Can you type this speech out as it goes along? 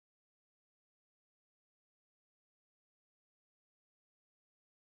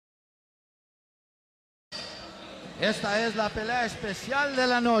Esta es la pelea especial de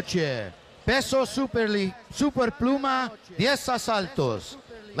la noche. Peso super pluma, 10 asaltos.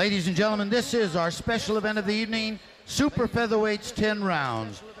 Ladies and gentlemen, this is our special event of the evening, Super Featherweights 10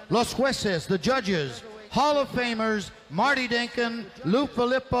 rounds. Los jueces, the judges, Hall of Famers, Marty Denkin, Lou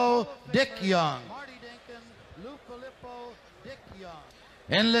Filippo, Dick Young.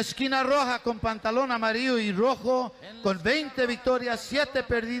 En la esquina roja con pantalón amarillo y rojo, con 20 victorias, 7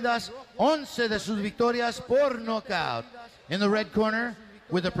 perdidas, 11 de sus victorias por knockout. In the red corner,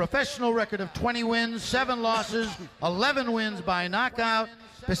 with a professional record of 20 wins, 7 losses, 11 wins by knockout,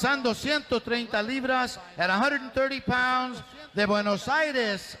 pesando 130 libras at 130 pounds, de Buenos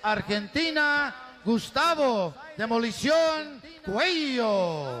Aires, Argentina, Gustavo Demolición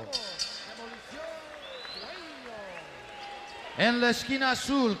Cuello. En la esquina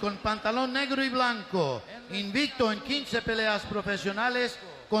azul, con pantalón negro y blanco, invicto en 15 peleas profesionales,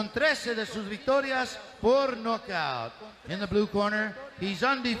 con 13 de sus victorias por knockout. In the blue corner, he's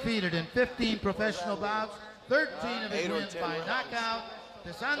undefeated in 15 professional bouts, 13 of his wins by knockout,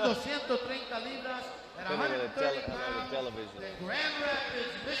 pesando 130 libras at 130 pounds, de Grand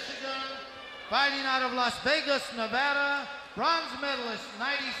Rapids, Michigan, fighting out of Las Vegas, Nevada, bronze medalist,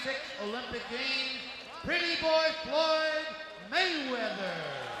 96 Olympic Games, Pretty Boy Floyd Mayweather.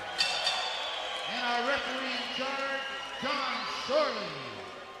 And our referee in charge, John Shorley.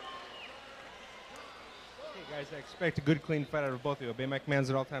 Okay, guys, I expect a good, clean fight out of both of you. Obey my commands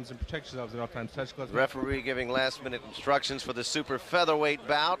at all times and protect yourselves at all times. Touch gloves. Referee giving last-minute instructions for the super featherweight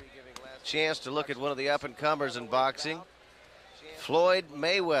bout. Chance to look at one of the up-and-comers in boxing, Floyd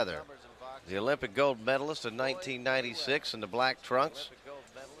Mayweather, the Olympic gold medalist in 1996 in the black trunks.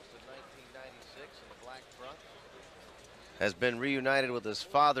 Has been reunited with his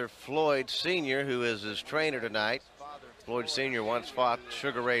father, Floyd Sr., who is his trainer tonight. Floyd Sr. once fought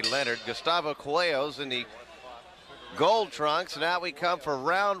Sugar Ray Leonard. Gustavo Cuello's in the gold trunks. Now we come for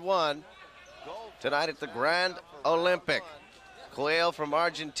round 1 tonight at the Grand Olympic. Cuello from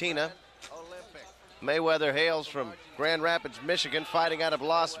Argentina. Mayweather hails from Grand Rapids, Michigan, fighting out of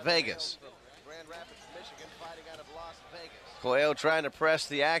Las Vegas. Cuello trying to press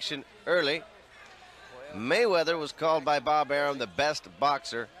the action early. Mayweather was called by Bob Arum the best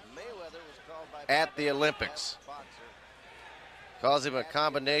boxer at the Olympics. Calls him a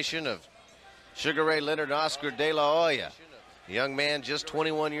combination of Sugar Ray Leonard and Oscar De La Hoya. A young man just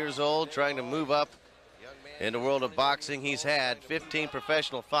 21 years old, trying to move up in the world of boxing. He's had 15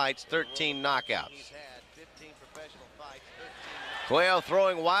 professional fights, 13 knockouts. Cuello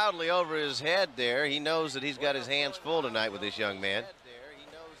throwing wildly over his head there. He knows that he's got his hands full tonight with this young man.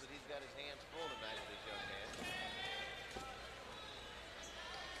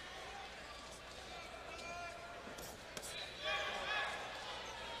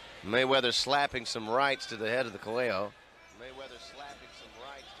 Mayweather slapping some rights to the head of the Cuello.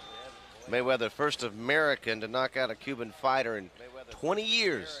 Mayweather, first American to knock out a Cuban fighter in 20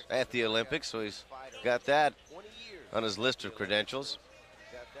 years at the Olympics, so he's got that on his list of credentials.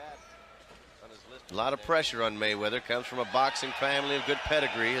 A lot of pressure on Mayweather. Comes from a boxing family of good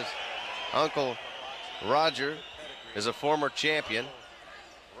pedigree. His uncle Roger is a former champion.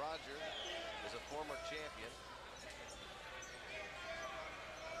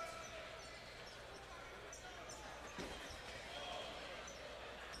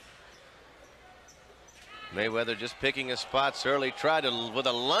 Mayweather just picking his spots early, tried to with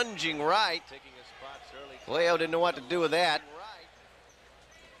a lunging right. Cuello didn't know what to do with that.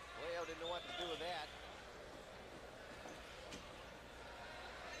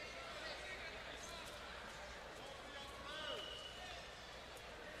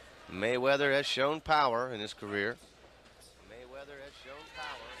 Mayweather has shown power in his career.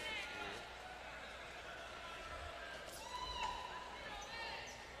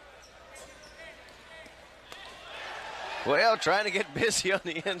 Well, trying to get busy on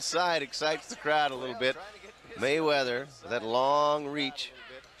the inside, excites the crowd a little bit. Mayweather, that long reach,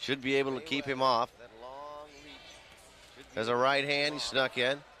 should be able to keep him off. There's a right hand, he snuck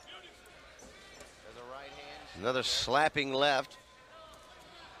in. Another slapping left.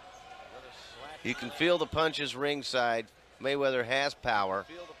 You can feel the punches ringside. Mayweather has power.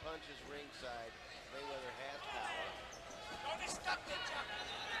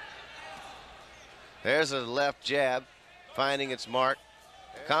 There's a left jab. Finding its mark.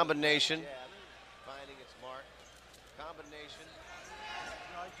 Combination.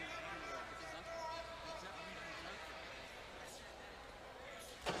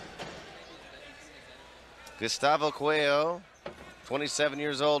 Gustavo Cuello, 27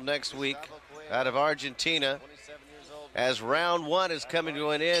 years old next week, out of Argentina, as round 1 is coming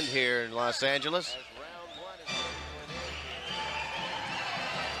to an end here in Los Angeles.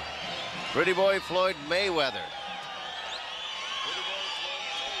 Pretty boy Floyd Mayweather.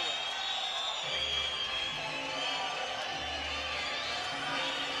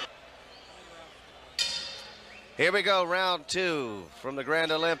 Here we go, round 2 from the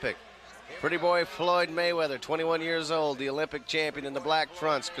Grand Olympic. Pretty boy Floyd Mayweather, 21 years old, the Olympic champion in the black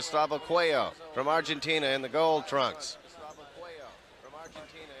trunks. Gustavo Cuello from Argentina in the gold trunks.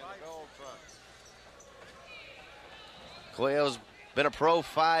 Cuello's been a pro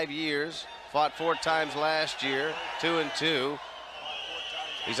 5 years, fought 4 times last year, 2-2.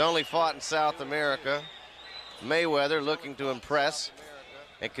 He's only fought in South America. Mayweather looking to impress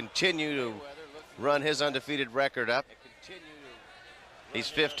and continue to run his undefeated record up.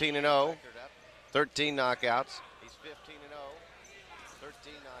 He's 15-0, 13 knockouts.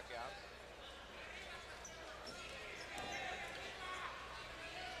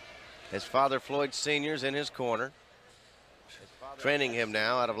 His father, Floyd Sr., in his corner, training him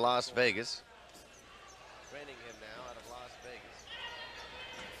now out of Las Vegas.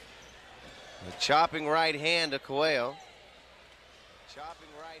 A chopping right hand to Cuello.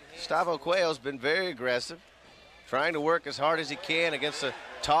 Gustavo Cuello's been very aggressive, trying to work as hard as he can against a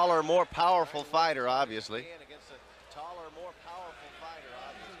taller, more powerful fighter, obviously.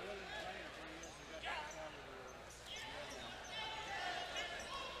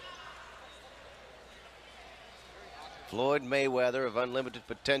 Floyd Mayweather of unlimited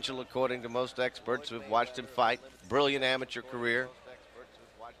potential, according to most experts who have watched him fight. Brilliant amateur career.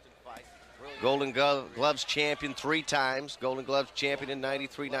 Golden Gloves champion 3 times. Golden Gloves champion in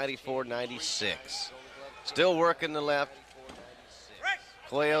 93, 94, 96. Still working the left.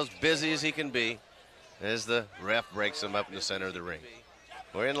 Cuello's busy as he can be as the ref breaks him up in the center of the ring.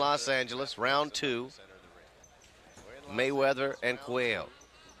 We're in Los Angeles, round 2. Mayweather and Cuello.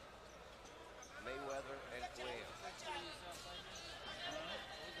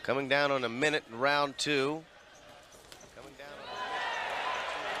 Coming down on a minute in round 2.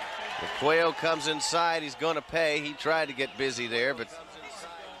 If Cuello comes inside, he's going to pay. He tried to get busy there, but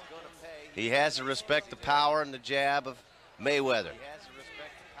he has to respect the power and the jab of Mayweather.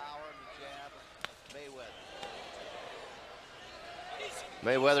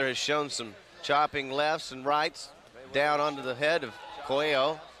 Mayweather has shown some chopping lefts and rights down onto the head of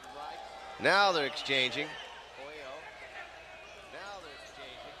Cuello. Now they're exchanging.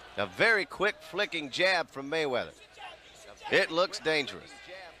 A very quick flicking jab from Mayweather. It looks dangerous.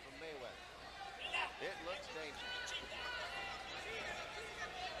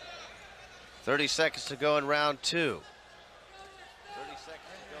 30 seconds to go in round 2.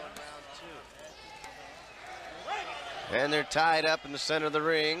 And they're tied up in the center of the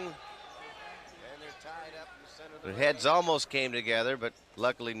ring. Their heads almost came together, but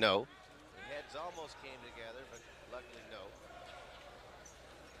luckily no.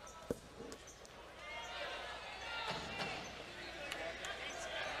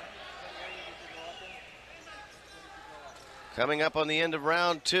 Coming up on the end of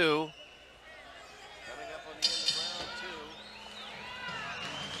round 2.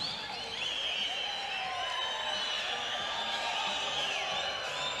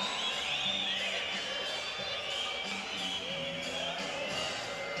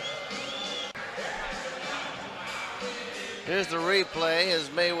 Here's the replay as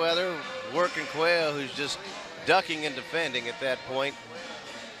Mayweather working Cuello, who's just ducking and defending at that point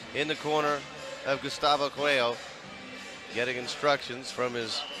in the corner of Gustavo Cuello, getting instructions from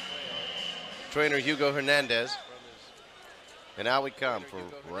his trainer Hugo Hernandez. And out we come for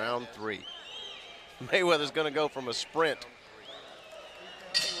round 3. Mayweather's going to go from a sprint.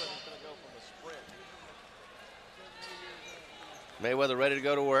 Mayweather ready to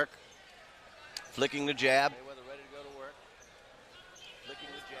go to work, flicking the jab.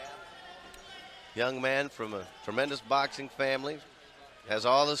 Young man from a tremendous boxing family, has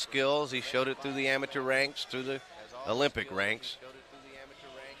all the skills. He showed it through the amateur ranks, through the Olympic ranks.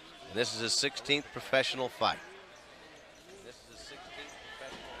 This is his 16th professional fight.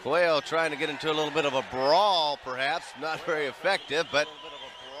 Cuello trying to get into a little bit of a brawl, perhaps. Not very effective, but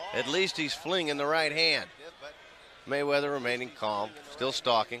at least he's flinging the right hand. Mayweather remaining calm, still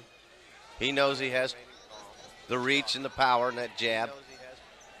stalking. He knows he has the reach and the power in that jab.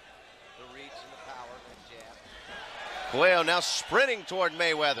 Cuello now sprinting toward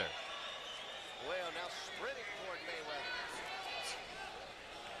Mayweather.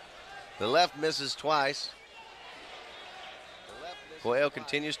 The left misses twice. Cuello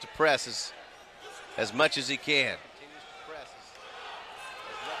continues to press as much as he can.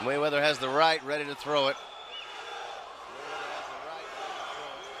 Mayweather has the right, ready to throw it.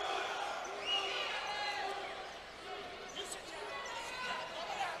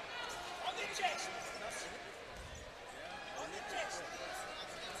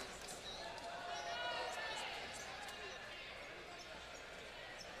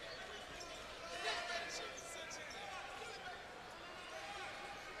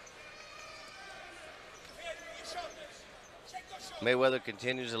 Mayweather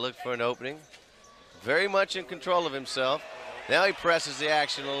continues to look for an opening. Very much in control of himself. Now he presses the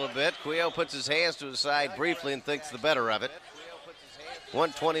action a little bit. Cuello puts his hands to his side briefly and thinks the better of it.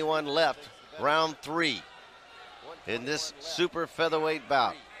 121 left, round 3 in this super featherweight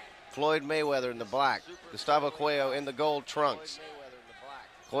bout. Floyd Mayweather in the black, Gustavo Cuello in the gold trunks.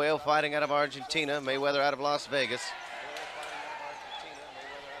 Cuello fighting out of Argentina, Mayweather out of Las Vegas.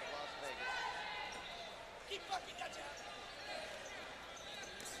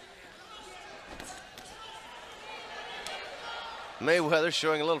 Mayweather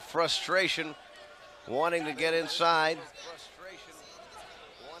showing a little frustration, wanting to get inside.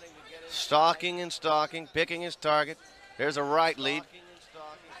 Stalking and stalking, picking his target. There's a right lead.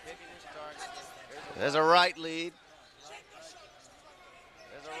 There's a right lead.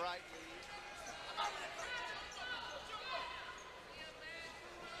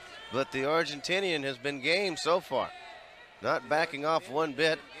 But the Argentinian has been game so far. Not backing off one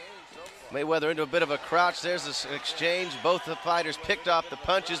bit. Mayweather into a bit of a crouch. There's this exchange. Both the fighters picked off the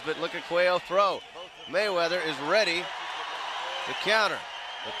punches, but look at Cuello throw. Mayweather is ready to counter.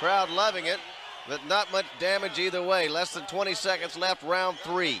 The crowd loving it, but not much damage either way. Less than 20 seconds left, round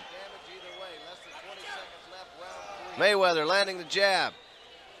 3. Mayweather landing the jab.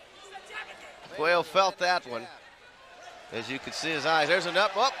 Cuello felt that one. As you can see his eyes. There's an An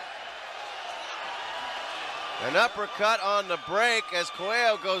uppercut on the break as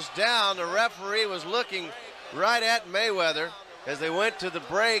Cuello goes down. The referee was looking right at Mayweather as they went to the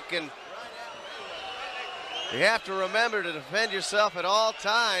break, and you have to remember to defend yourself at all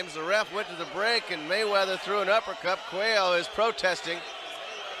times. The ref went to the break and Mayweather threw an uppercut. Cuello is protesting.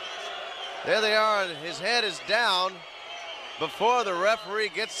 There they are, and his head is down before the referee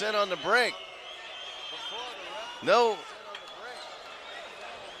gets in on the break. No.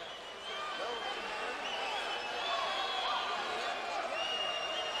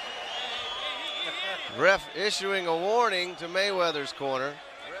 Ref issuing a warning to Mayweather's corner.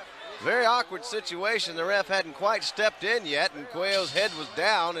 Very awkward situation. The ref hadn't quite stepped in yet, and Cuello's head was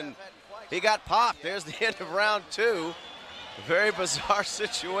down, and he got popped. There's the end of round 2. A very bizarre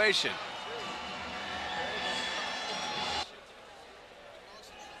situation.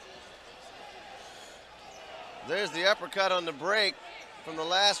 There's the uppercut on the break from the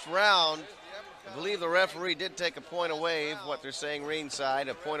last round. I believe the referee did take a point away, what they're saying ringside,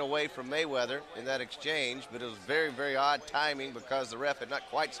 a point away from Mayweather in that exchange, but it was very, very odd timing because the ref had not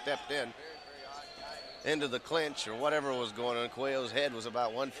quite stepped into the clinch or whatever was going on. Cuello's head was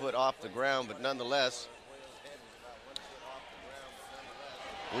about 1 foot off the ground, but nonetheless,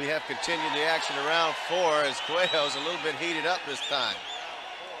 we have continued the action in round 4 as Cuello's a little bit heated up this time.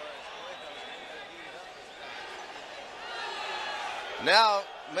 Now,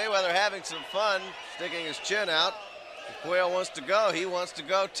 Mayweather having some fun, sticking his chin out. If Cuello wants to go, he wants to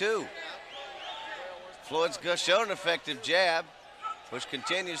go too. Floyd's shown an effective jab, which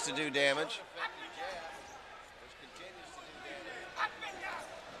continues to do damage.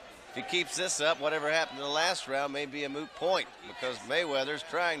 If he keeps this up, whatever happened in the last round may be a moot point because Mayweather's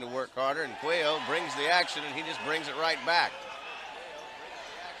trying to work harder and Cuello brings the action and he just brings it right back.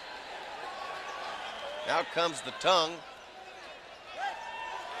 Now comes the tongue.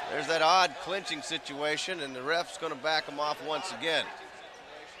 There's that odd clinching situation, and the ref's going to back him off once again.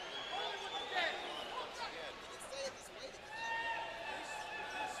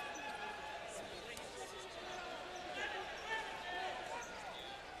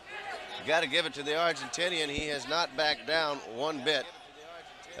 You got to give it to the Argentinian. He has not backed down one bit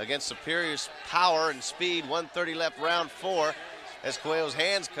against superior power and speed. 1:30 left, round 4. As Cuello's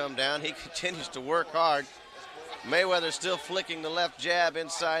hands come down, he continues to work hard. Mayweather still flicking the left jab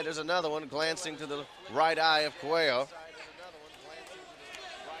inside. There's another one glancing to the right eye of Cuello.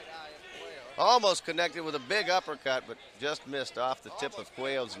 Almost connected with a big uppercut, but just missed off the tip of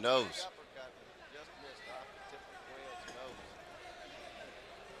Cuello's nose.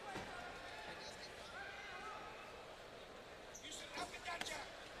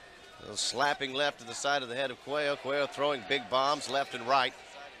 A little slapping left to the side of the head of Cuello. Cuello throwing big bombs left and right.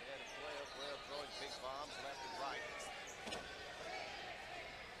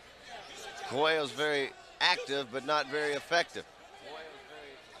 Cuello's very active, but not very effective.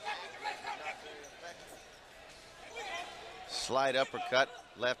 Slide uppercut,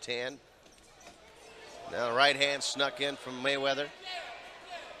 left hand. Now right hand snuck in from Mayweather.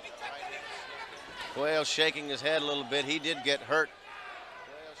 Cuello shaking his head a little bit. He did get hurt.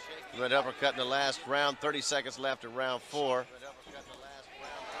 That uppercut in the last round. 30 seconds left in round 4.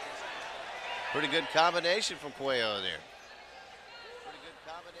 Pretty good combination from Cuello there.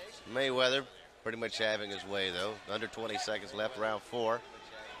 Mayweather pretty much having his way, though. Under 20 seconds left, round 4.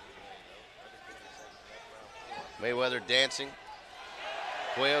 Mayweather dancing.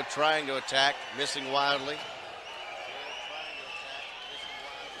 Cuello trying to attack, missing wildly.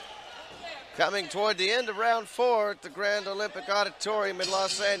 Coming toward the end of round 4 at the Grand Olympic Auditorium in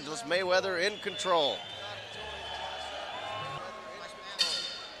Los Angeles, Mayweather in control.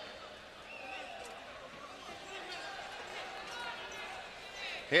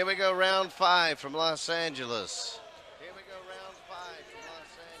 Here we go, round 5 from Los Angeles.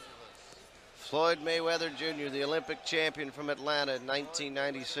 Floyd Mayweather Jr., the Olympic champion from Atlanta in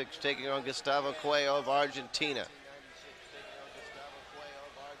 1996, taking on Gustavo Cuello of Argentina.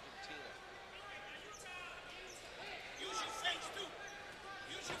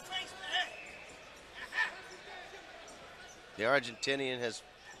 The Argentinian has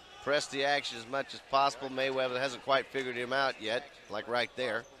pressed the action as much as possible. Mayweather hasn't quite figured him out yet, like right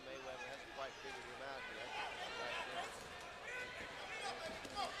there.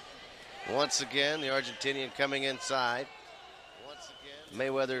 Once again, the Argentinian coming inside.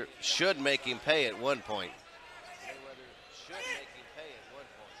 Mayweather should make him pay at one point.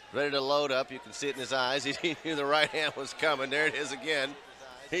 Ready to load up. You can see it in his eyes. He knew the right hand was coming. There it is again.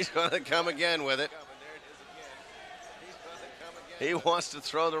 He's going to come again with it. He wants to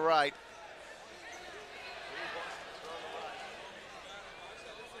throw the right.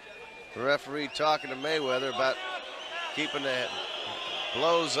 The referee talking to Mayweather about keeping the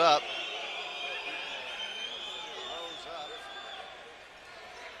blows up.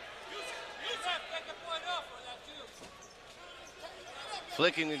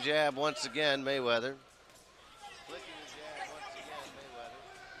 Flicking the jab once again, Mayweather.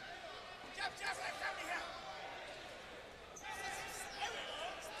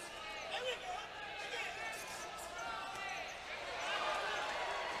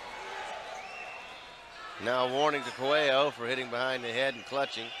 Now a warning to Cuello for hitting behind the head and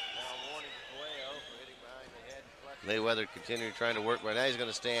clutching. Mayweather continuing trying to work, but now he's going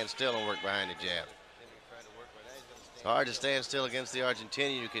to stand still and work behind the jab. It's hard to stand still against the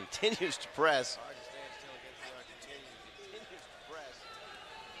Argentinian who continues to press.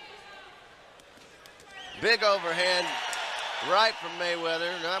 Big overhand right from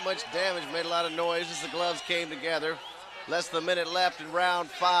Mayweather. Not much damage, made a lot of noise as the gloves came together. Less than a minute left in round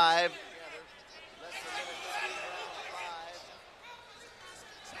 5.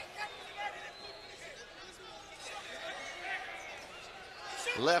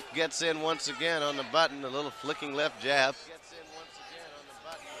 Left gets in once again on the button, a little flicking left jab.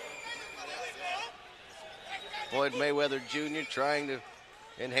 Floyd Mayweather Jr. trying to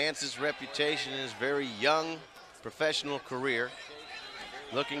enhance his reputation in his very young professional career.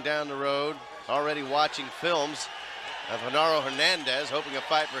 Looking down the road, already watching films of Genaro Hernandez, hoping a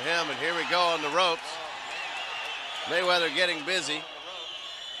fight for him, and here we go on the ropes. Mayweather getting busy.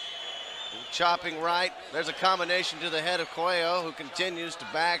 Chopping right. There's a combination to the head of Cuello, who continues to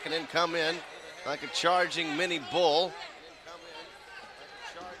back and then come in like a charging mini bull.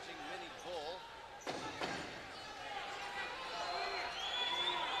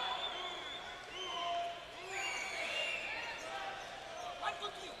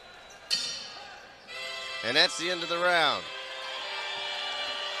 And that's the end of the round.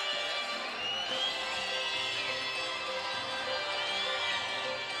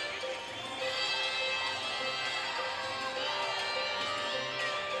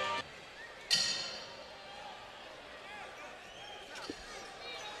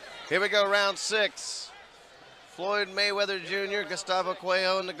 Here we go, round 6. Floyd Mayweather Jr., Gustavo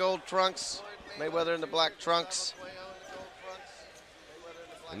Cuello in the gold trunks, Mayweather in the black trunks.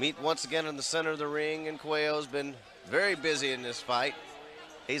 They meet once again in the center of the ring, and Cuello's been very busy in this fight.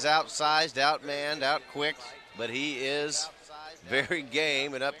 He's outsized, outmanned, outquicked, but he is very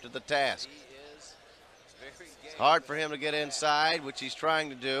game and up to the task. It's hard for him to get inside, which he's trying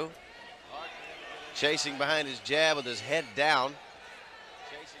to do. Chasing behind his jab with his head down,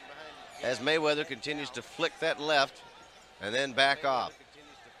 as Mayweather continues to flick that left and then back off.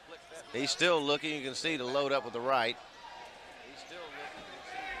 He's still looking, you can see, to load up with the right.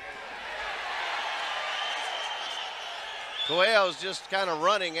 Cuello's just kind of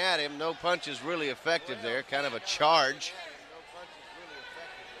running at him. No punches really effective there. Kind of a charge.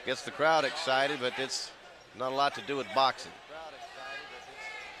 Gets the crowd excited, but it's not a lot to do with boxing.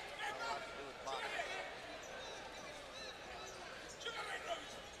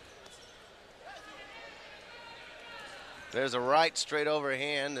 There's a right straight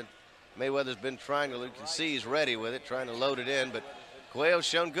overhand that Mayweather's been trying to, you can see he's ready with it, trying to load it in, but Cuello's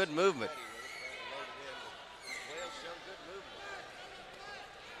shown good movement.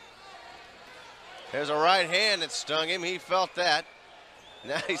 There's a right hand that stung him. He felt that.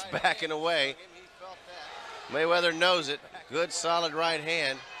 Now he's backing away. Mayweather knows it. Good, solid right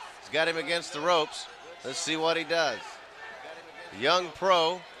hand. He's got him against the ropes. Let's see what he does. Young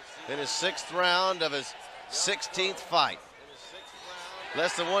pro in his 6th round of his 16th fight.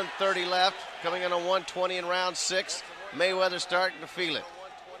 Less than 130 left, coming in on 120 in round 6. Mayweather starting to feel it.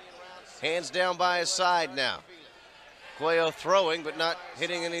 Hands down by his side now. Cuello throwing, but not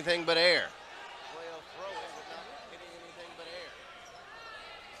hitting anything but air.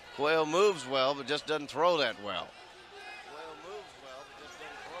 Cuello moves well, but just doesn't throw that well.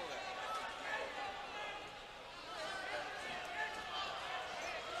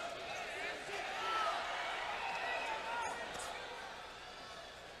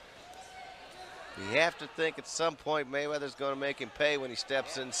 You have to think at some point Mayweather's going to make him pay when he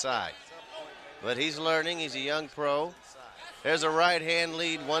steps inside. But he's learning. He's a young pro. There's a right hand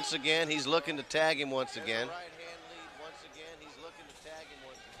lead once again. He's looking to tag him once again.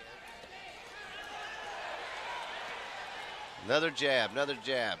 Another jab, another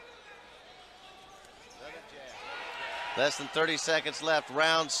jab. Less than 30 seconds left,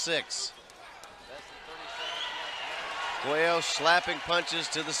 round 6. Cuello slapping punches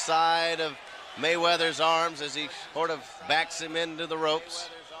to the side of Mayweather's arms as he sort of backs him into the ropes.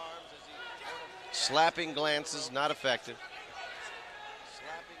 Slapping glances, not effective.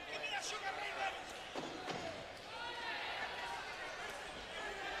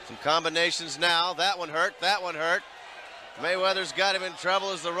 Some combinations now. That one hurt, that one hurt. Mayweather's got him in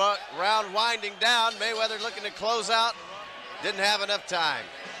trouble as the round winding down. Mayweather looking to close out. Didn't have enough time.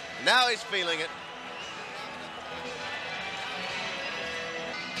 Now he's feeling it.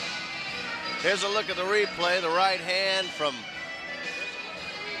 Here's a look at the replay. The right hand from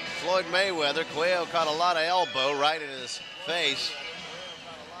Floyd Mayweather. Cuello caught a lot of elbow right in his face.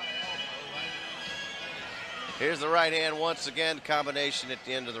 Here's the right hand once again. Combination at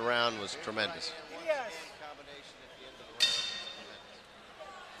the end of the round was tremendous.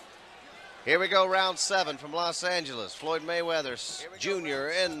 Here we go, round 7 from Los Angeles. Floyd Mayweather Jr.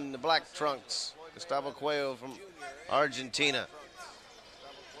 in the black trunks. Gustavo Cuello from Argentina.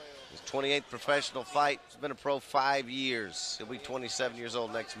 His 28th professional fight. He's been a pro 5 years. He'll be 27 years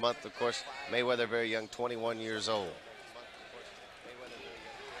old next month. Of course, Mayweather very young, 21 years old.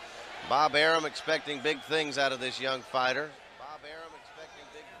 Bob Arum expecting big things out of this young fighter.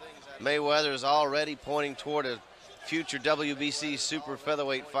 Mayweather is already pointing toward a future WBC super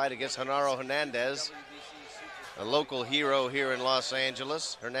featherweight fight against Genaro Hernandez, a local hero here in Los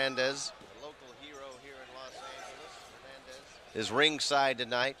Angeles. Hernandez is ringside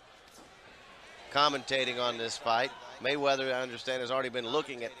tonight, commentating on this fight. Mayweather, I understand, has already been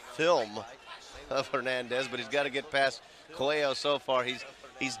looking at film of Hernandez, but he's got to get past Cuello so far.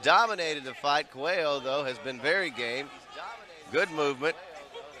 He's dominated the fight. Cuello, though, has been very game. Good movement.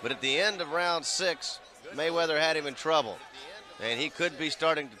 But at the end of round 6, Mayweather had him in trouble. And he could be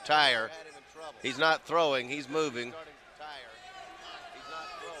starting to tire. He's not throwing, he's moving.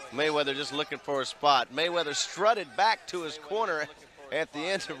 Mayweather just looking for a spot. Mayweather strutted back to his corner at the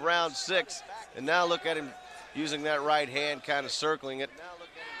end of round 6. And now look at him using that right hand, kind of circling it.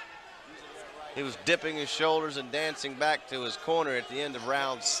 He was dipping his shoulders and dancing back to his corner at the end of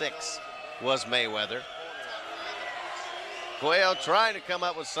round 6 was Mayweather. Cuello trying to come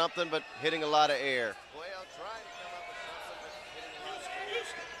up with something, but hitting a lot of air.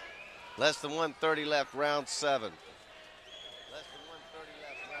 Less than 130 left, round 7.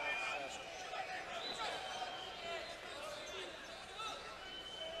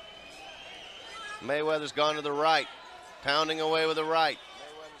 Mayweather's gone to the right, pounding away with the right.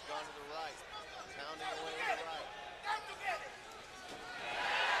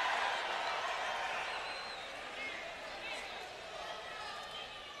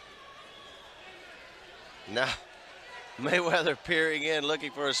 Now, Mayweather peering in,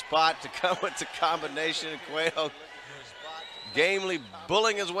 looking for a spot to come with the combination. Cuello gamely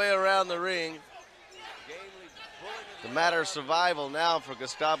bullying his way around the ring. The matter of survival now for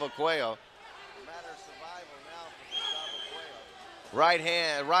Gustavo Cuello. Right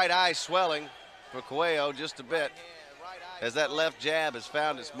hand, right eye swelling for Cuello just a bit, as that left jab has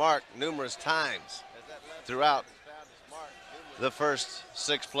found its mark numerous times throughout the first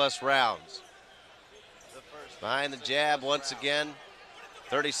 6+ rounds. Behind the jab once again.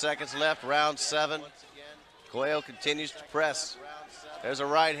 30 seconds left, round 7. Cuello continues to press. There's a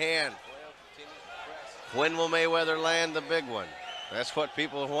right hand. When will Mayweather land the big one? That's what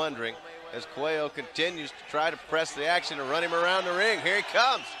people are wondering, as Cuello continues to try to press the action and run him around the ring. Here he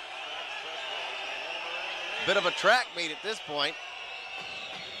comes. Bit of a track meet at this point.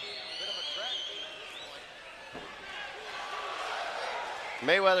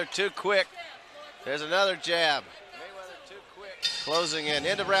 Mayweather too quick. There's another jab. Mayweather too quick. Closing in,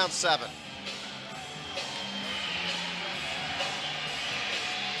 into round 7.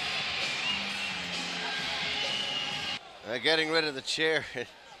 Getting rid of the chair.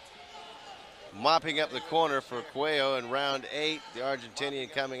 Mopping up the corner for Cuello in round 8. The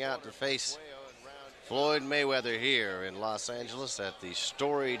Argentinian coming out to face Floyd Mayweather here in Los Angeles at the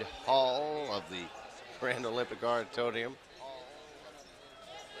storied hall of the Grand Olympic Auditorium.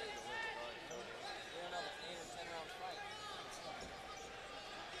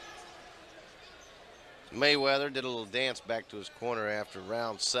 Mayweather did a little dance back to his corner after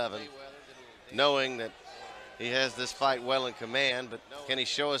round 7, knowing that he has this fight well in command, but can he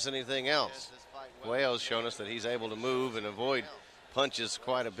show us anything else? Cuello's shown us that he's able to move and avoid punches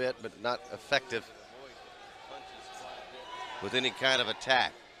quite a bit, but not effective with any kind of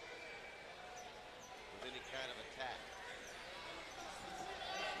attack.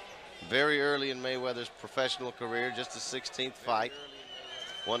 Very early in Mayweather's professional career, just his 16th fight.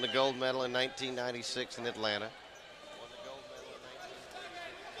 Won the gold medal in 1996 in Atlanta.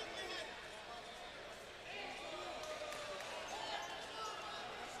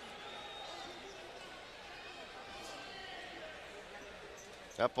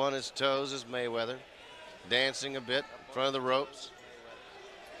 Up on his toes is Mayweather, dancing a bit in front of the ropes.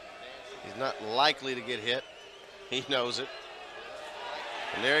 He's not likely to get hit. He knows it.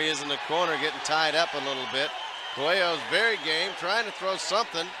 And there he is in the corner getting tied up a little bit. Cuello's very game, trying to throw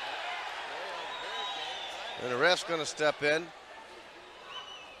something. And the ref's going to step in.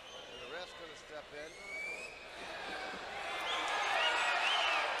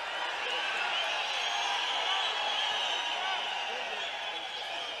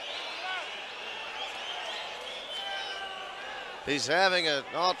 He's having an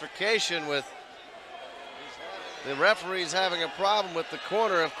altercation with, the referee's having a problem with the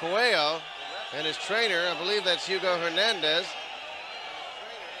corner of Cuello and his trainer. I believe that's Hugo Hernandez.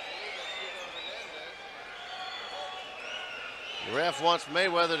 The ref wants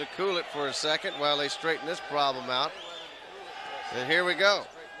Mayweather to cool it for a second while they straighten this problem out. And here we go.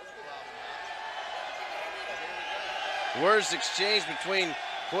 Words exchanged between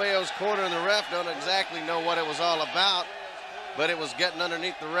Cuello's corner and the ref. Don't exactly know what it was all about, but it was getting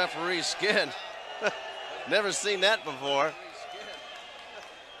underneath the referee's skin. Never seen that before.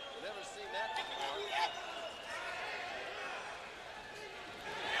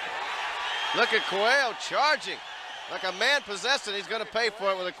 Look at Cuello charging. Like a man possessed, and he's going to pay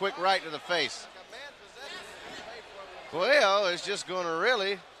for it with a quick right to the face. Cuello is just going to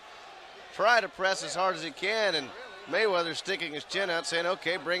really try to press as hard as he can, and Mayweather sticking his chin out saying,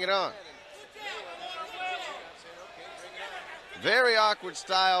 okay, bring it on. Very awkward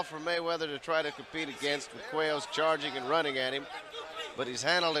style for Mayweather to try to compete against, with Cuello's charging and running at him, but he's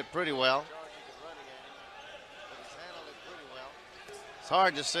handled it pretty well. It's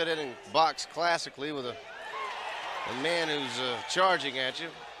hard to sit in and box classically with a man who's charging at you.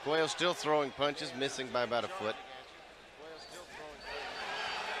 Cuello still throwing punches, missing by about a foot.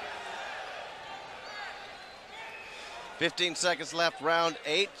 "15 seconds left, round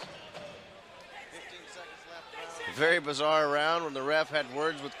 8. Very bizarre round when the ref had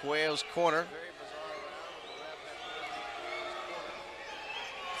words with Cuello's corner.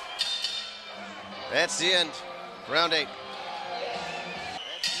 That's the end, round 8.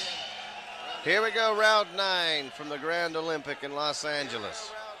 Here we go, round 9 from the Grand Olympic in Los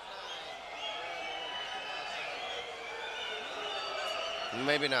Angeles.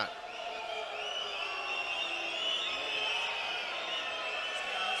 Maybe not.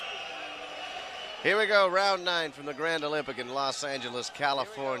 Here we go, round 9 from the Grand Olympic in Los Angeles,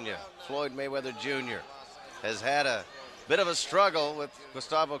 California. Floyd Mayweather Jr. has had a bit of a struggle with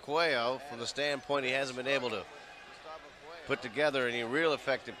Gustavo Cuello from the standpoint he hasn't been able to put together any real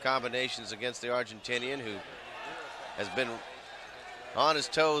effective combinations against the Argentinian, who has been on his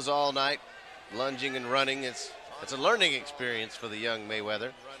toes all night, lunging and running. It's a learning experience for the young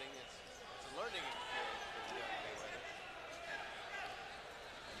Mayweather.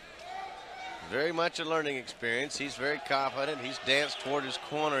 Very much a learning experience. He's very confident. He's danced toward his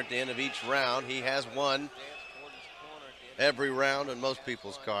corner at the end of each round. He has won every round on most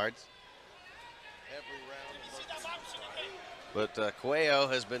people's cards. But Cuello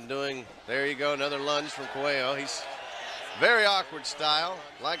has been doing, there you go, another lunge from Cuello. He's very awkward style,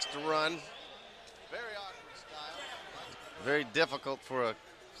 likes to run. Very difficult for a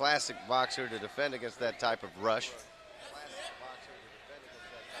classic boxer to defend against that type of rush.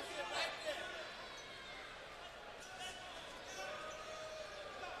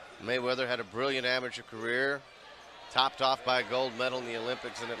 Mayweather had a brilliant amateur career. topped off by a gold medal in the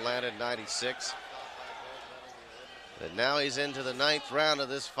Olympics in Atlanta in '96. But now he's into the 9th round of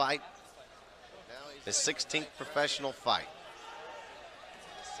this fight, his 16th professional fight.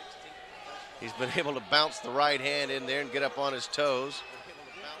 He's been able to bounce the right hand in there and get up on his toes.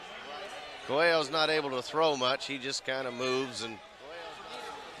 Coelho's not able to throw much. He just kind of moves and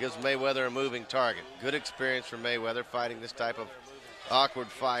gives Mayweather a moving target. Good experience for Mayweather fighting this type of awkward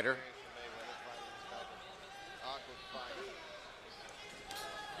fighter.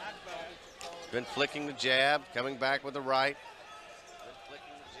 Been flicking the jab, coming back with the right.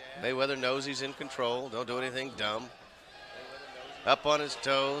 Mayweather knows he's in control. Don't do anything dumb. Up on his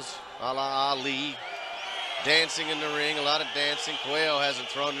toes, a la Ali. Dancing in the ring, a lot of dancing. Coelho hasn't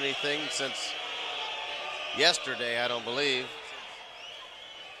thrown anything since yesterday, I don't believe.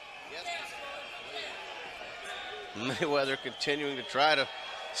 Mayweather continuing to try to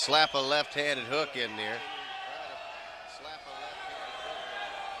slap a left-handed hook in there.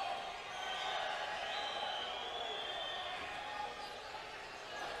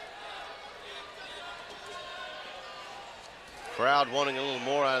 Crowd wanting a little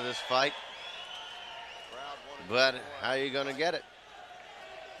more out of this fight. But how are you going to get it?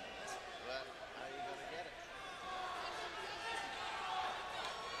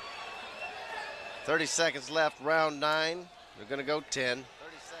 30 seconds left, round 9. They're going to go 10.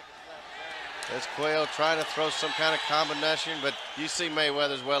 There's Coelho trying to throw some kind of combination, but you see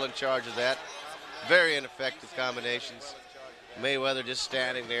Mayweather's well in charge of that. Very ineffective combinations. Mayweather just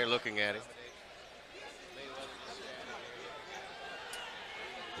standing there looking at him.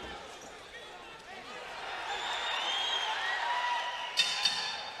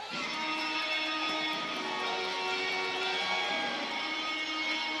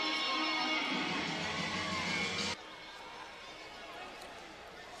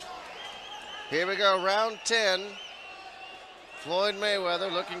 Here we go, round 10. Floyd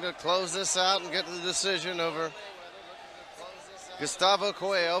Mayweather looking to close this out and get the decision over Gustavo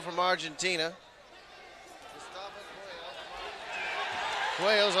Coelho from Argentina.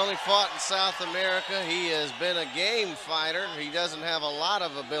 Coelho's only fought in South America. He has been a game fighter. He doesn't have a lot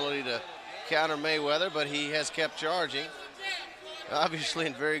of ability to counter Mayweather, but he has kept charging. Obviously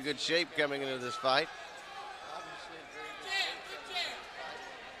in very good shape coming into this fight.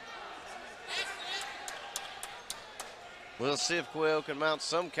 We'll see if Coelho can mount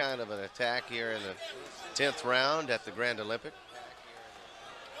some kind of an attack here in the 10th round at the Grand Olympic.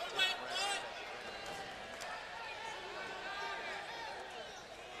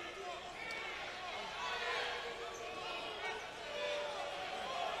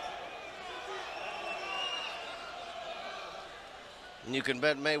 And you can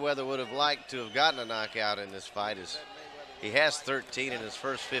bet Mayweather would have liked to have gotten a knockout in this fight, as he has 13 in his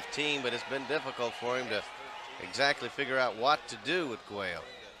first 15, but it's been difficult for him to exactly figure out what to do with Coelho.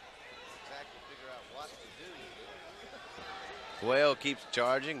 Coelho keeps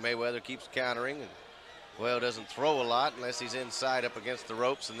charging, Mayweather keeps countering, and Coelho doesn't throw a lot unless he's inside up against the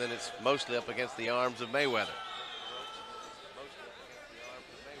ropes, and then it's mostly up against the arms of Mayweather.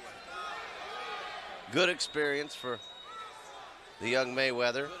 Good experience for the young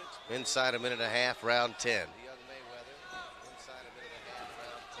Mayweather inside a minute and a half, round 10.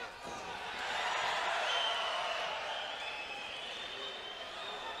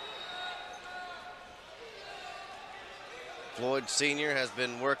 Floyd Sr. has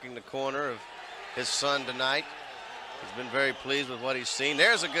been working the corner of his son tonight. He's been very pleased with what he's seen.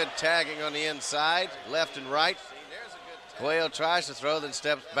 There's a good tagging on the inside, left and right. Coelho tries to throw, then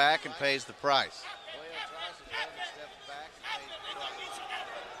steps back and pays the price.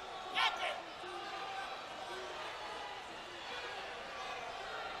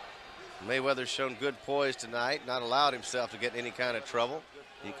 Mayweather's shown good poise tonight, not allowed himself to get in any kind of trouble.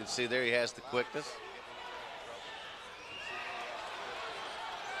 You can see there he has the quickness.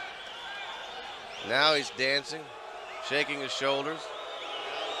 Now he's dancing, shaking his shoulders.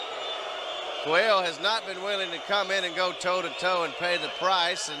 Coelho has not been willing to come in and go toe-to-toe and pay the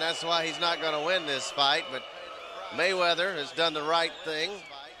price, and that's why he's not going to win this fight. But Mayweather has done the right thing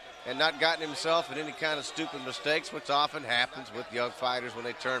and not gotten himself in any kind of stupid mistakes, which often happens with young fighters when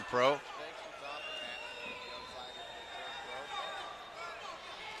they turn pro.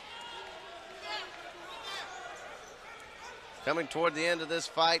 Coming toward the end of this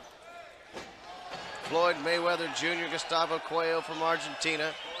fight, Floyd Mayweather Jr., Gustavo Coelho from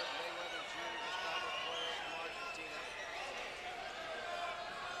Argentina.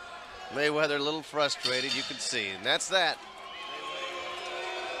 Mayweather a little frustrated, you can see, and that's that.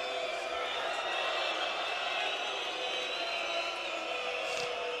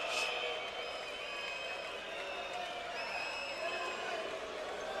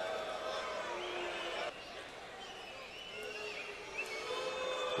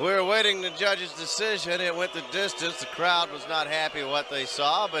 We were awaiting the judge's decision. It went the distance. The crowd was not happy with what they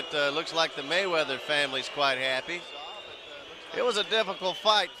saw, but looks like the Mayweather family's quite happy. It was a difficult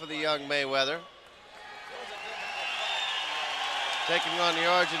fight for the young Mayweather, taking on the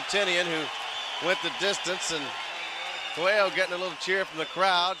Argentinian who went the distance, and Coelho getting a little cheer from the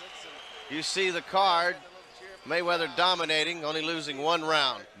crowd. You see the card, Mayweather dominating, only losing one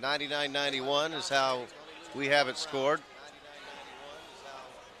round. 99-91 is how we have it scored.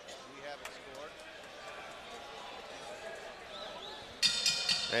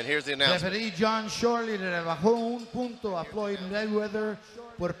 And here's the announcement. Referee John Shorley le rebajó un punto a Floyd Mayweather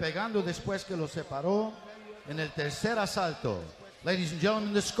por pegando después que lo separó en el tercer asalto. Ladies and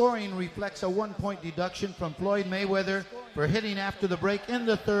gentlemen, the scoring reflects a 1-point deduction from Floyd Mayweather for hitting after the break in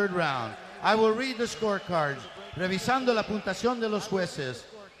the third round. I will read the scorecards. Revisando la puntuación de los jueces.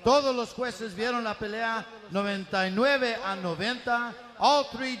 Todos los jueces vieron la pelea 99-90. All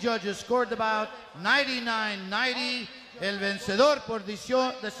three judges scored about 99-90. El vencedor por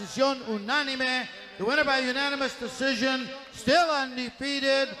decisión unánime. The winner by unanimous decision, still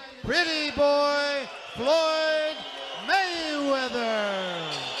undefeated, pretty boy, Floyd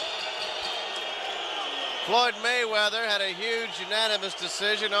Mayweather. Floyd Mayweather had a huge unanimous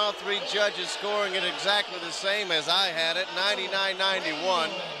decision. All three judges scoring it exactly the same as I had it,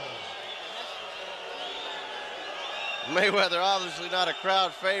 99-91. Mayweather obviously not a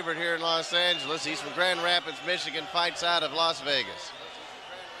crowd favorite here in Los Angeles. He's from Grand Rapids, Michigan, fights out of Las Vegas.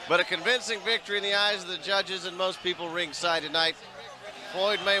 But a convincing victory in the eyes of the judges and most people ringside tonight.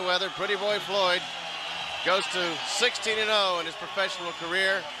 Floyd Mayweather, pretty boy Floyd, goes to 16-0 in his professional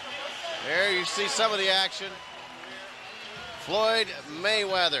career. There you see some of the action. Floyd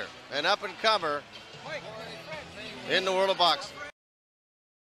Mayweather, an up-and-comer in the world of boxing.